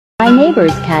My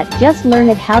neighbor's cat just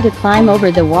learned how to climb over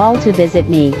the wall to visit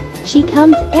me. She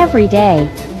comes every day.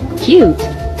 Cute.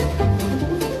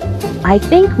 I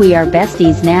think we are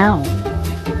besties now.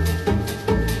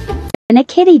 And a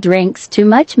kitty drinks too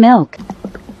much milk.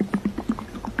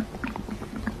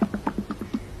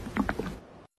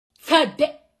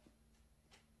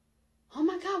 Oh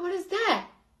my God, what is that?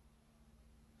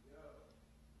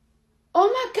 Oh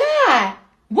my God,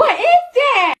 what is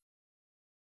that?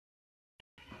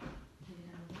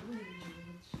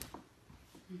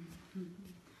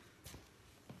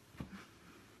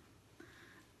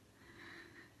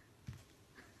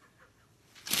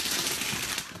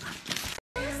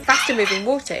 Faster moving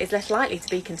water is less likely to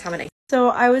be contaminated. So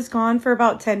I was gone for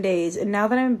about 10 days, and now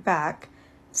that I'm back,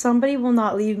 somebody will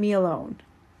not leave me alone.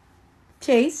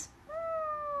 Chase?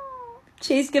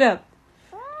 Chase, get up.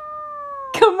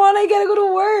 Come on, I gotta go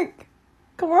to work.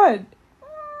 Come on.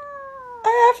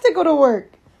 I have to go to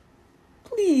work.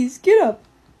 Please, get up.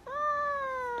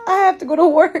 I have to go to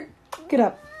work. Get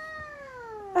up.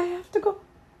 I have to go.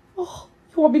 Oh,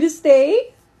 you want me to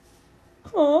stay?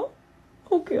 Huh?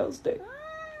 Okay, I'll stay.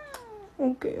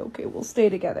 Okay, we'll stay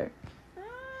together.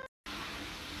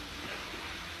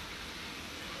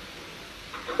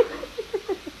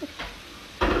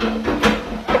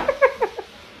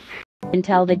 You can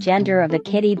tell the gender of a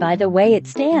kitty by the way it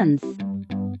stands.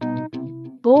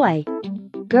 Boy.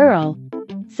 Girl.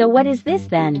 So what is this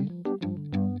then?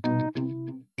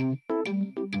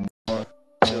 1,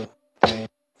 2, 3,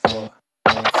 4.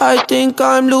 I think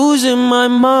I'm losing my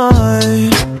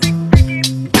mind.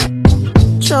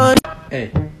 Hey,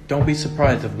 don't be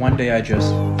surprised if one day I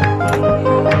just...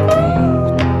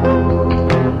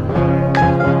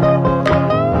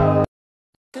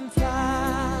 Can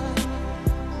fly.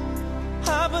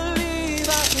 I believe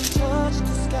I can touch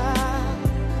the sky.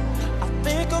 I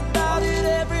think about it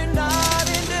every night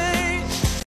and day.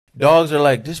 Dogs are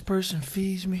like, this person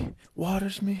feeds me,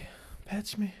 waters me,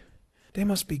 pets me. They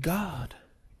must be God.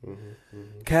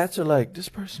 Cats are like, this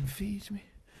person feeds me,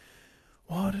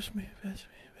 waters me, pets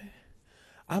me.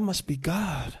 I must be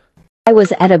God. I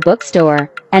was at a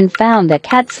bookstore and found a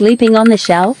cat sleeping on the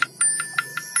shelf.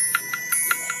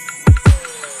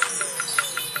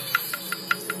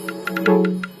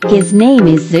 His name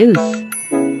is Zeus.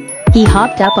 He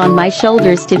hopped up on my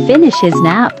shoulders to finish his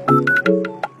nap.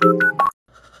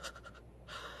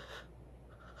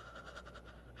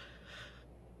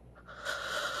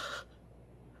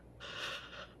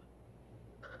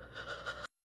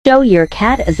 Show your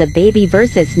cat as a baby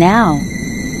versus now.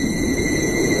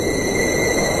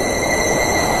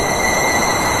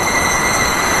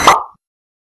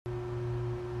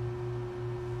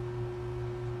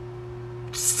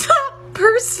 Stop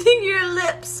pursing your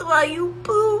lips while you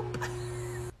poop.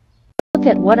 Look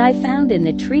at what I found in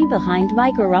the tree behind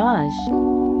my garage.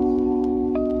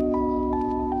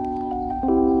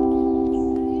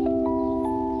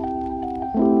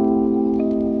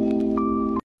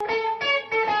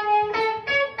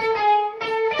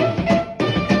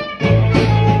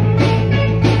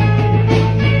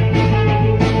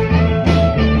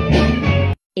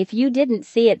 If you didn't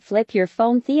see it, flip your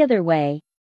phone the other way.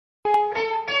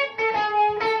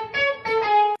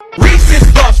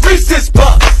 Reese's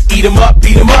Puffs. Eat 'em up,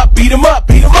 beat 'em up, beat 'em up,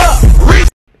 beat 'em up.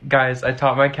 Guys, I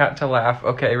taught my cat to laugh.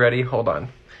 Okay, ready? Hold on.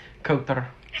 Kotar.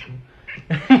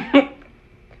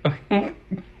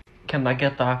 Can I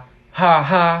get the ha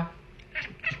ha?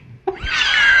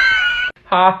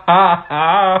 Ha ha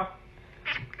ha.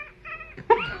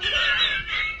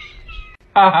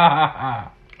 Ha ha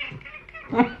ha.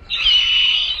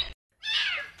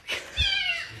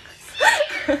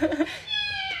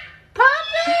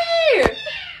 Poppy!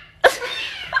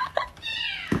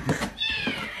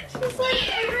 She's like,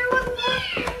 everyone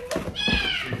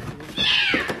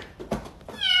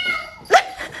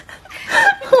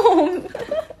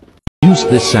Use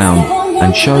this sound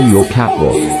and show your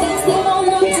catwalk.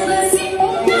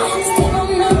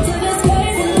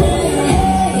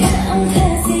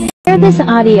 Share this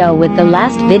audio with the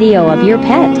last video of your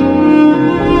pet.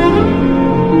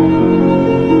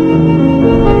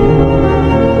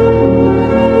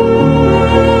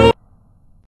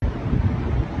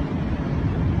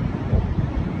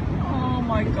 Oh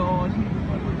my God.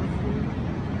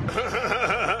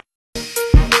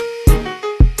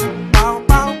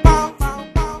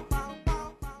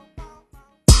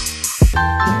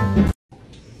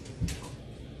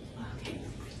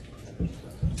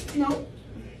 No.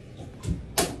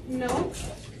 No.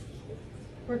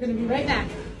 We're gonna be right back.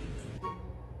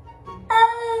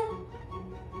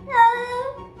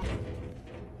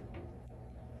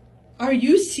 Are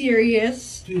you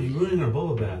serious? Dude, you're ruining our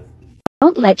bubble bath.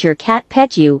 Don't let your cat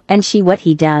pet you and see what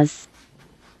he does.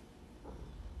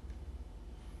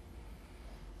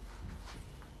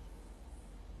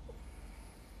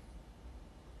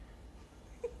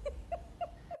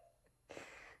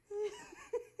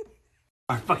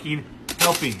 Are fucking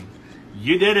helping.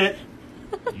 You did it.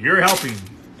 You're helping.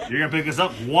 You're gonna pick this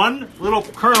up one little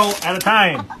kernel at a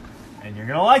time. And you're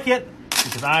gonna like it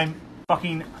because I'm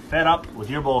fucking fed up with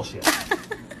your bullshit.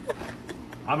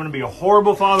 I'm gonna be a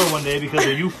horrible father one day because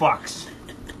of you fucks.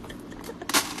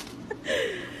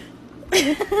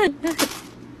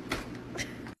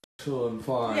 Cool and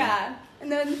fun. Yeah. And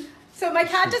then, so my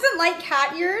cat doesn't like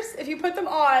cat ears. If you put them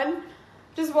on,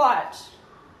 just watch.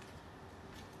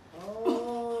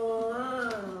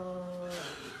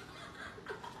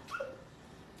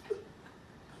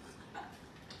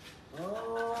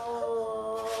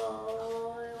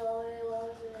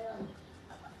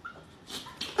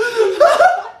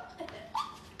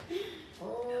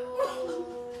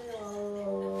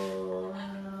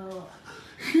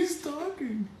 He's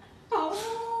talking.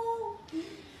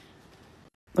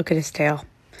 Look at his tail.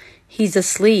 He's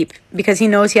asleep because he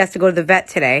knows he has to go to the vet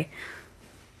today.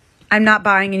 I'm not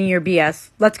buying any of your BS.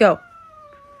 Let's go.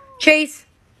 Chase.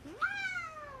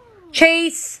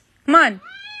 Chase. Come on.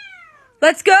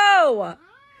 Let's go.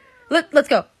 Let's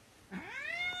go.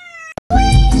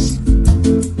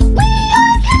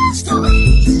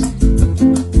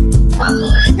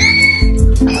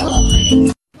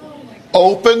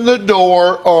 Open the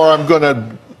door or I'm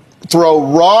gonna throw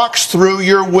rocks through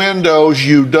your windows,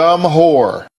 you dumb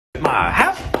whore. My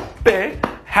happy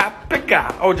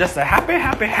guy. Oh, just a happy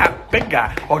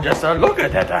guy. Oh, just a look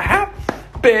at that, a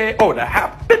happy, oh, the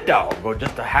happy dog. Oh,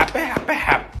 just a happy.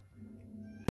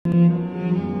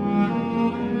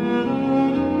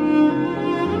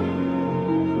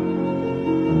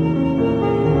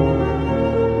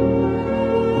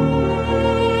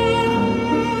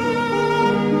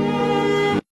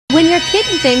 When your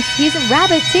kitten thinks he's a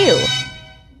rabbit too.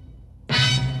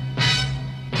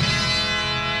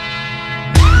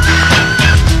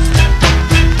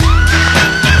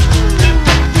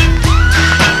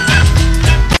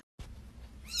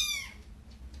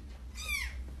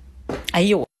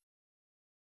 Ayo.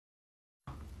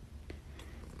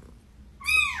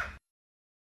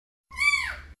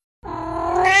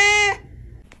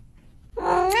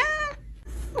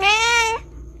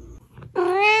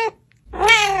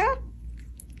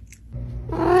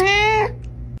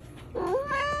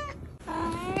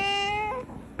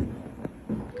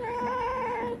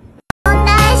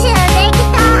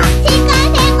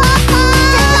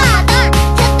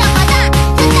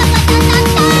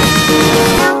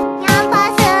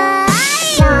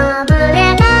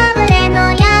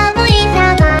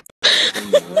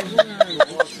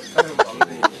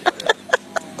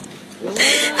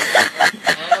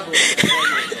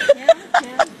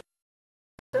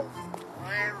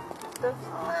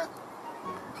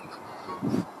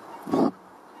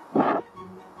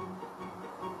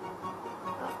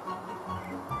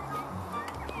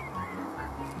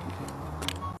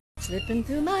 Slipping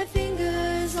through my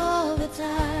fingers all the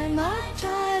time. I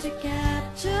try to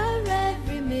capture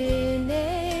every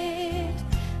minute,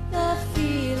 the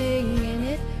feeling in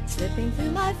it. Slipping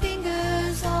through my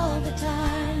fingers all the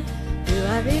time. Do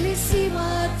I really see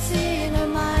what's in her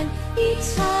mind?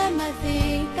 Each time I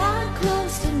think I'm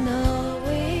close to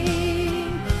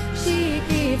knowing, she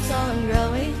keeps on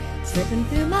growing. Slipping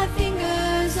through my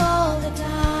fingers all the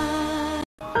time.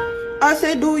 I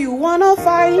said, do you wanna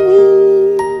fight me?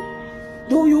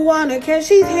 Do you wanna catch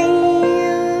these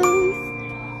hands?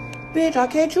 Bitch, I'll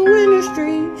catch you in the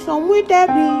streets. I'm with that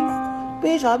beef.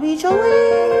 Bitch, I'll beat your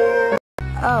ass.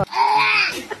 Oh.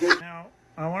 Now,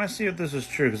 I want to see if this is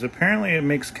true, because apparently it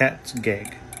makes cats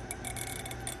gag.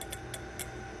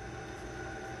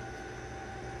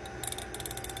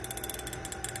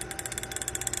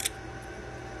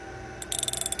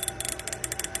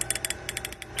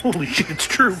 Holy shit, it's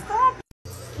true.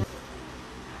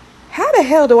 How the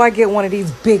hell do I get one of these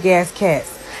big ass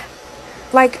cats?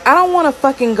 Like, I don't want a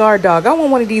fucking guard dog. I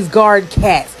want one of these guard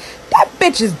cats. That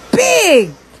bitch is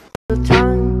big.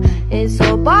 Tongue is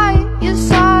so by your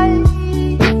side.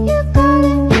 You got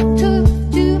it took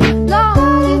too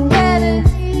long. You better.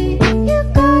 You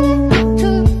got it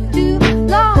took too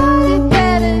long. You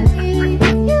better.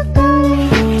 You got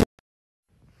it.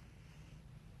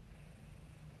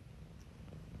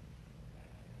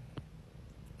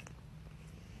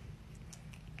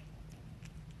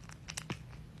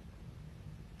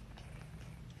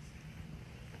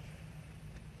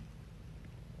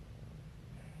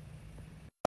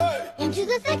 Into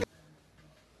the thick